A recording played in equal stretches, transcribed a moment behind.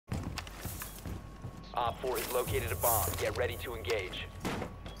Op 4 has located a bomb. Get ready to engage.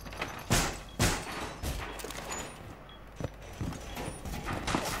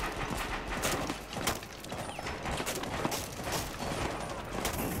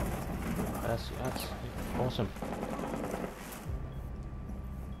 That's awesome.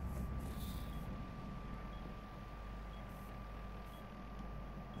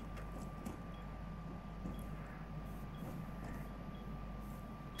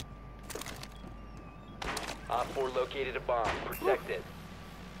 Op 4 located a bomb. Protect it.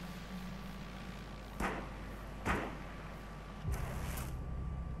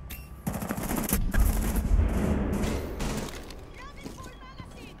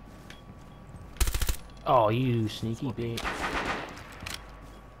 Oh, you sneaky bitch.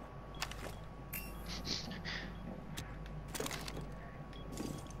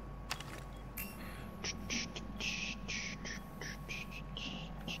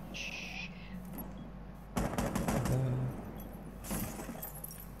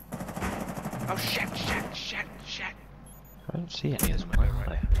 Oh shit. I don't see any as well, are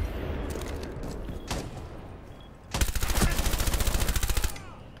they?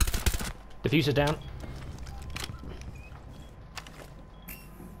 Diffuser down.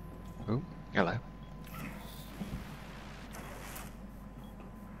 Oh, hello.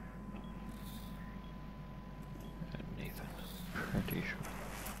 Nathan, pretty sure.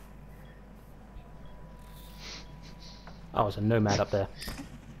 Oh, there's a nomad up there.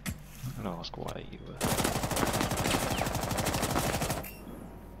 I'm gonna ask why you were.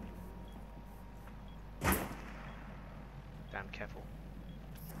 Damn careful.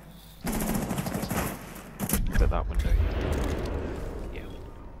 Look at that window. Yeah.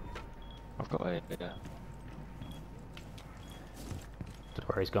 I've got a. Don't know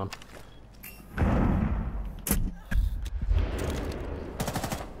where he's gone.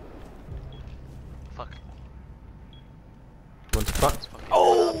 Fuck. One to fuck.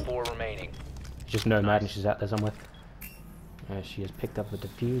 Oh! 4 remaining. She's just nomad and she's out there somewhere. She has picked up the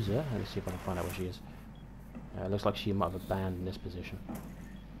diffuser. Let's see if I can find out where she is. It looks like she might have abandoned this position.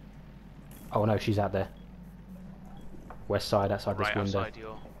 Oh no, she's out there. West side, outside Right this window. outside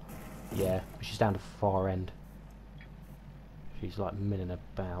your... Yeah, but she's down to far end. She's like milling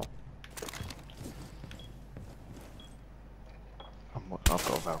about. I've got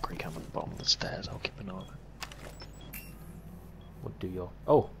a Valkyrie cam at the bottom of the stairs. I'll keep an eye on it. What do your...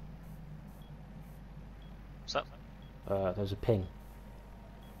 Oh! What's up? There's a ping.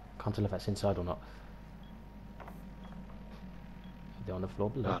 Can't tell if that's inside or not. They're on the floor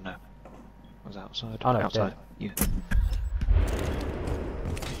below. Oh no. I was outside. Oh, no, outside. there. You.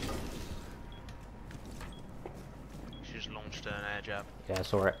 She just launched an air jab. Yeah, I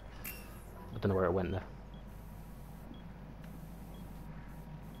saw it. I don't know where it went there.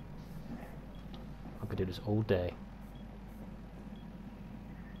 I could do this all day.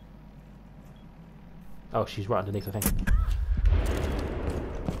 Oh, she's right underneath the thing.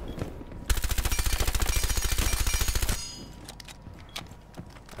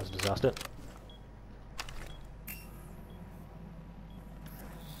 That was a disaster.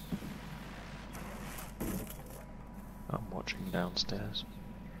 I'm watching downstairs.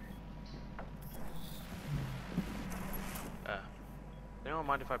 Anyone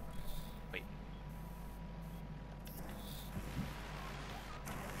mind if I... Wait.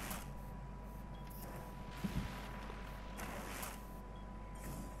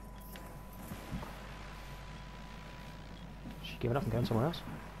 Is she giving up and going somewhere else?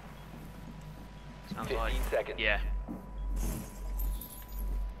 Sounds 15 like... seconds. Yeah.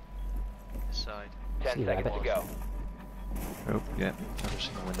 This side. 10 See that seconds to bit. go. Oh, yeah. I've just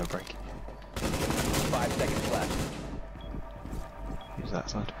seen a window break. 5 seconds left. Use that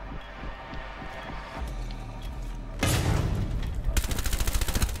side.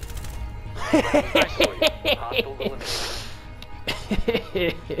 Hostiles eliminated.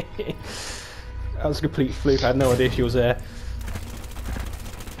 That was a complete fluke. I had no idea she was there.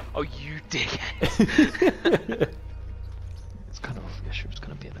 Oh, you dickhead! It's kind of obvious she was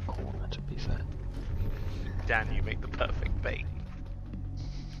going to be in the corner, to be fair. Dan, you make the perfect bait.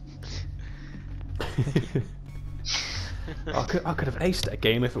 I could have aced that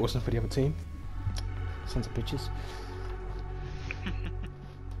game if it wasn't for the other team. Sons of bitches.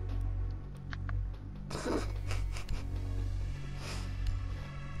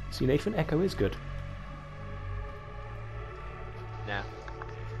 See, Nathan, Echo is good. Nah.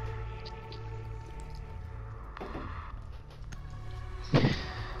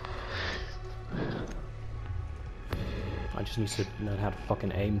 I just need to learn how to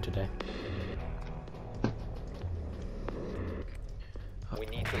fucking aim today. We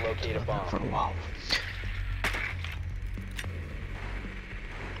need to to locate a bomb. For a while.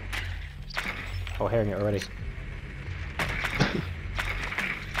 Oh, hearing it already.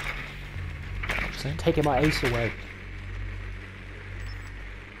 Taking my ace away.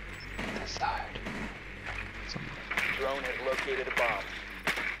 This side. Drone has located a bomb.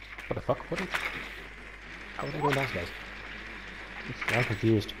 What the fuck? What are they doing downstairs? Yeah, I'm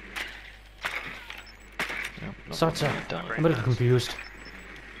confused. No, Sata, done. I'm a little confused.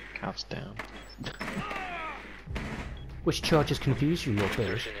 Calves down. Which charges confuse you, your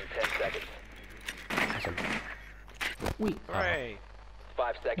bears? Insertion in 10 seconds. Awesome. Wait. Hooray!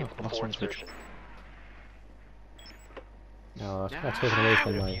 5 seconds Oh, last before one's good. insertion. No, that's taken away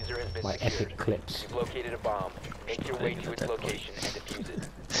from my Diffuser has been epic secured. clips. You've located a bomb. Make your way to its location and defuse it.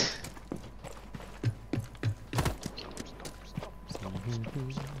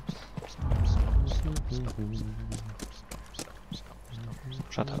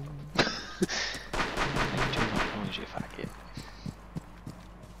 Shut up. Make too much noise, you faggot. There's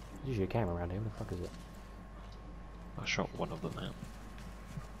usually a camera around here. What the fuck is it? I shot one of them out.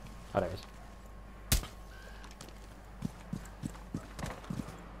 Oh, there it is.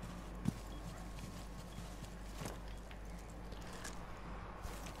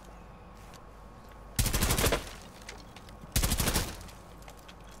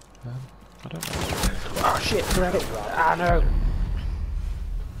 I don't know. Oh shit, grab it! Ah no!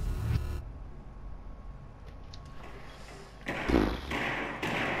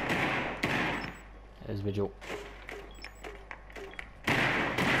 There's Vigil.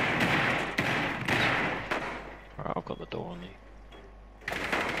 Alright, I've got the door on you.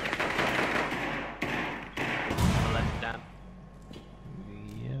 Left down.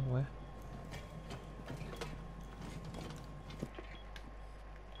 Yeah, where?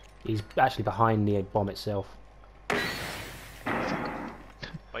 He's actually behind the bomb itself.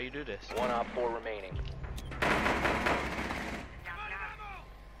 Why you do this? 1 op 4 remaining.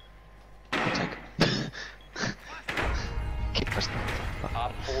 I'll take it. Keep pressing that.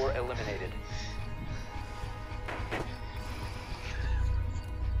 Op 4 eliminated.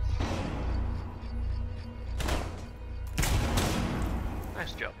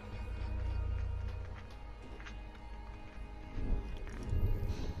 Nice job.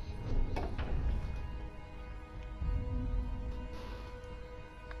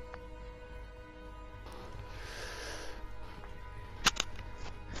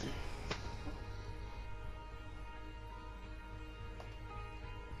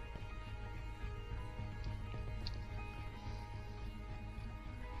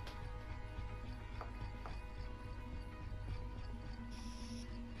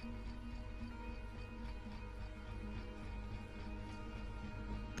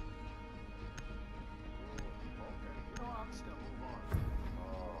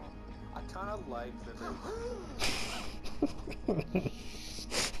 I kind of like that they...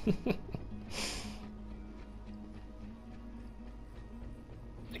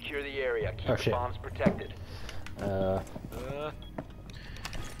 Secure the area. Keep Oh, the shit. bombs protected.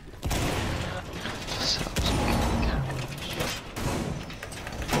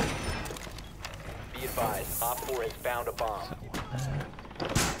 Be advised, Op 4 has found a bomb.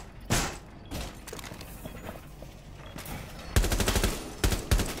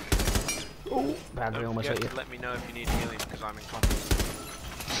 Oh, bad, we Don't almost forget hit you. to let me know if you need healing because I'm in combat.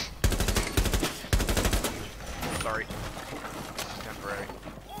 Sorry. Temporary.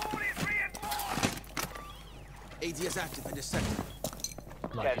 ADS active in this sector.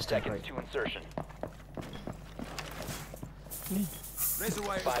 10 seconds to insertion. Razor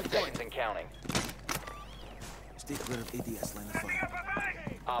wire 5 seconds and counting. Stay clear of ADS line of fire.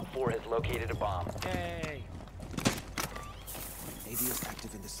 Op 4 has located a bomb. Yay! ADS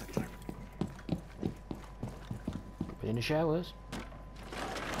active in this sector. Been in the showers.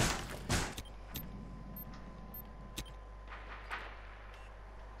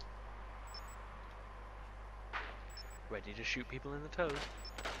 Ready to shoot people in the toes?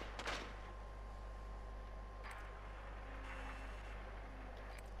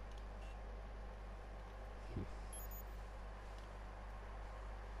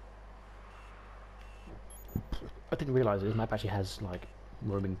 I didn't realise this map actually has like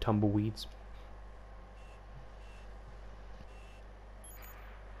roaming tumbleweeds.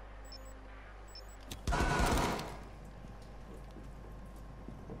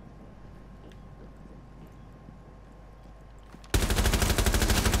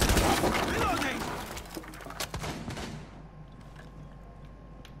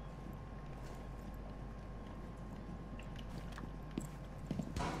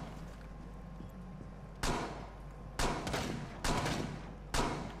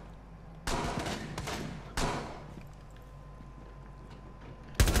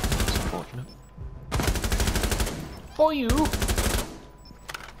 for you. Well,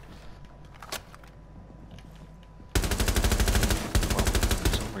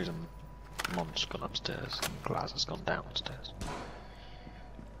 for some reason, Mon's gone upstairs and Glass has gone downstairs.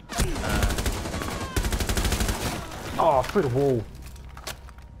 Oh, through the wall.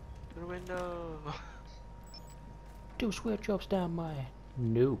 Through the window. Do sweat jobs down my...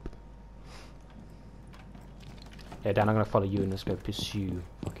 Nope. Yeah, Dan, I'm gonna follow you and let's go pursue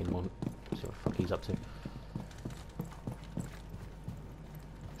fucking Mon. See what the fuck he's up to.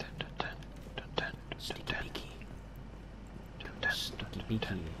 Sneaky beaky. Sneaky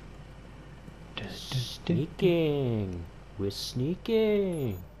beaky. Sneaking. We're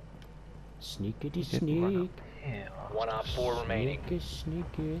sneaking. Sneakity sneak. One op 4 remaining.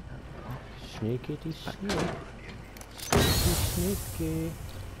 Sneaky. Sneakity sneak. Sneaky sneaky.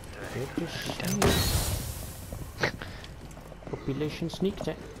 Sneaky sneak. Population sneak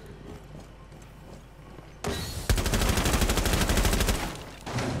attack.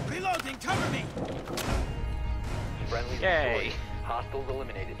 Reloading, cover me! Friendly Yay. destroyed. Hostiles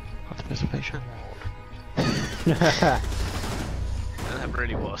eliminated. Participation. That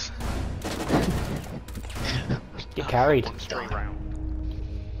really was. Get carried. One straight round.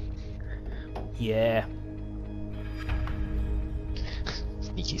 Yeah.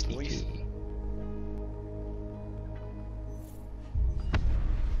 Sneaky, sneaky.